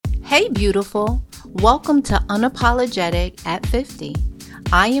Hey, beautiful. Welcome to Unapologetic at 50.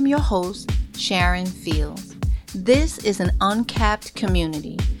 I am your host, Sharon Fields. This is an uncapped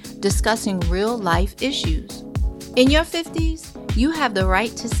community discussing real life issues. In your 50s, you have the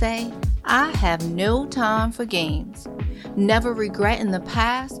right to say, I have no time for games, never regretting the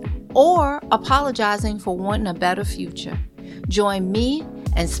past or apologizing for wanting a better future. Join me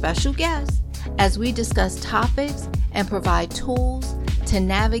and special guests as we discuss topics and provide tools to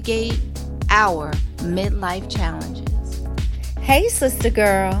navigate our midlife challenges. Hey, sister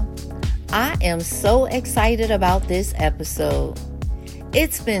girl. I am so excited about this episode.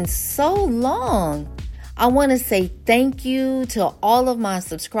 It's been so long. I want to say thank you to all of my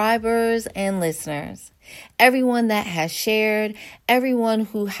subscribers and listeners. Everyone that has shared, everyone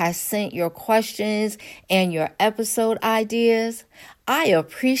who has sent your questions and your episode ideas. I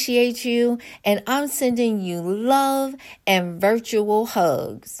appreciate you, and I'm sending you love and virtual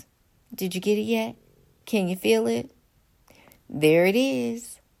hugs. Did you get it yet? Can you feel it? There it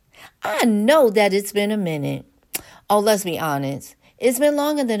is. I know that it's been a minute. Oh, let's be honest. It's been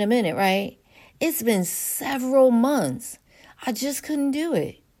longer than a minute, right? It's been several months. I just couldn't do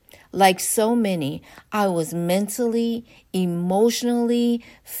it. Like so many, I was mentally, emotionally,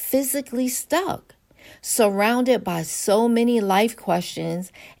 physically stuck, surrounded by so many life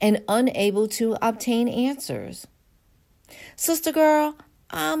questions and unable to obtain answers. Sister girl,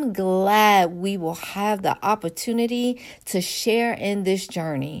 I'm glad we will have the opportunity to share in this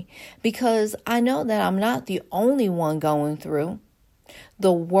journey because I know that I'm not the only one going through.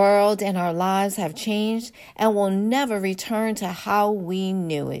 The world and our lives have changed and will never return to how we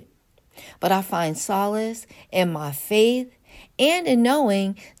knew it. But I find solace in my faith and in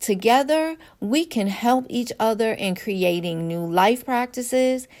knowing together we can help each other in creating new life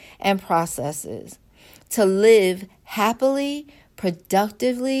practices and processes to live happily,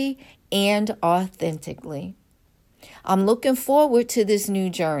 productively, and authentically. I'm looking forward to this new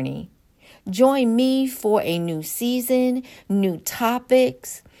journey. Join me for a new season, new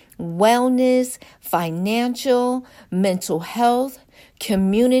topics, wellness, financial, mental health,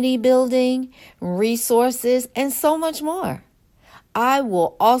 community building, resources, and so much more. I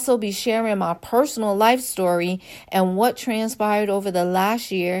will also be sharing my personal life story and what transpired over the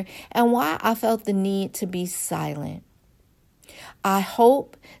last year and why I felt the need to be silent. I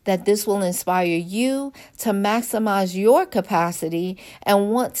hope that this will inspire you to maximize your capacity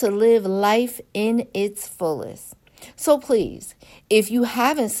and want to live life in its fullest. So please, if you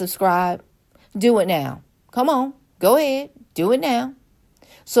haven't subscribed, do it now. Come on, go ahead, do it now.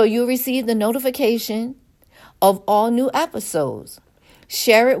 So you'll receive the notification of all new episodes.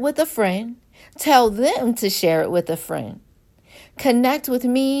 Share it with a friend. Tell them to share it with a friend. Connect with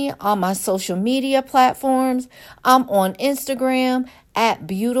me on my social media platforms. I'm on Instagram at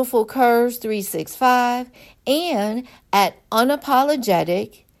beautifulcurves365 and at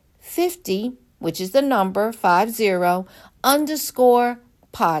unapologetic50, which is the number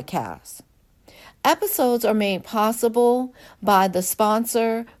 50_podcast. Episodes are made possible by the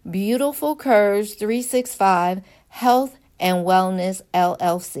sponsor Beautiful Curves 365 Health and Wellness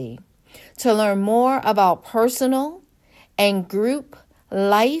LLC. To learn more about personal and group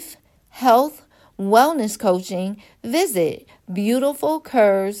life, health, wellness coaching, visit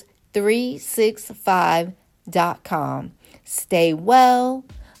beautifulcurves365.com. Stay well,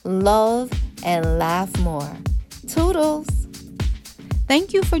 love, and laugh more. Toodles!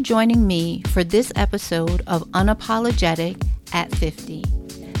 Thank you for joining me for this episode of Unapologetic at 50.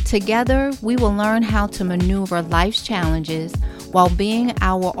 Together, we will learn how to maneuver life's challenges while being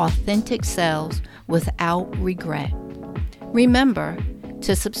our authentic selves without regret. Remember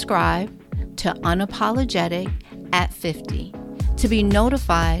to subscribe to Unapologetic at 50 to be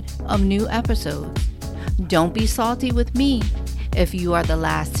notified of new episodes. Don't be salty with me if you are the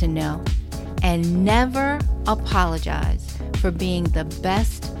last to know. And never apologize for being the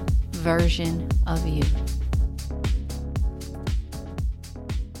best version of you.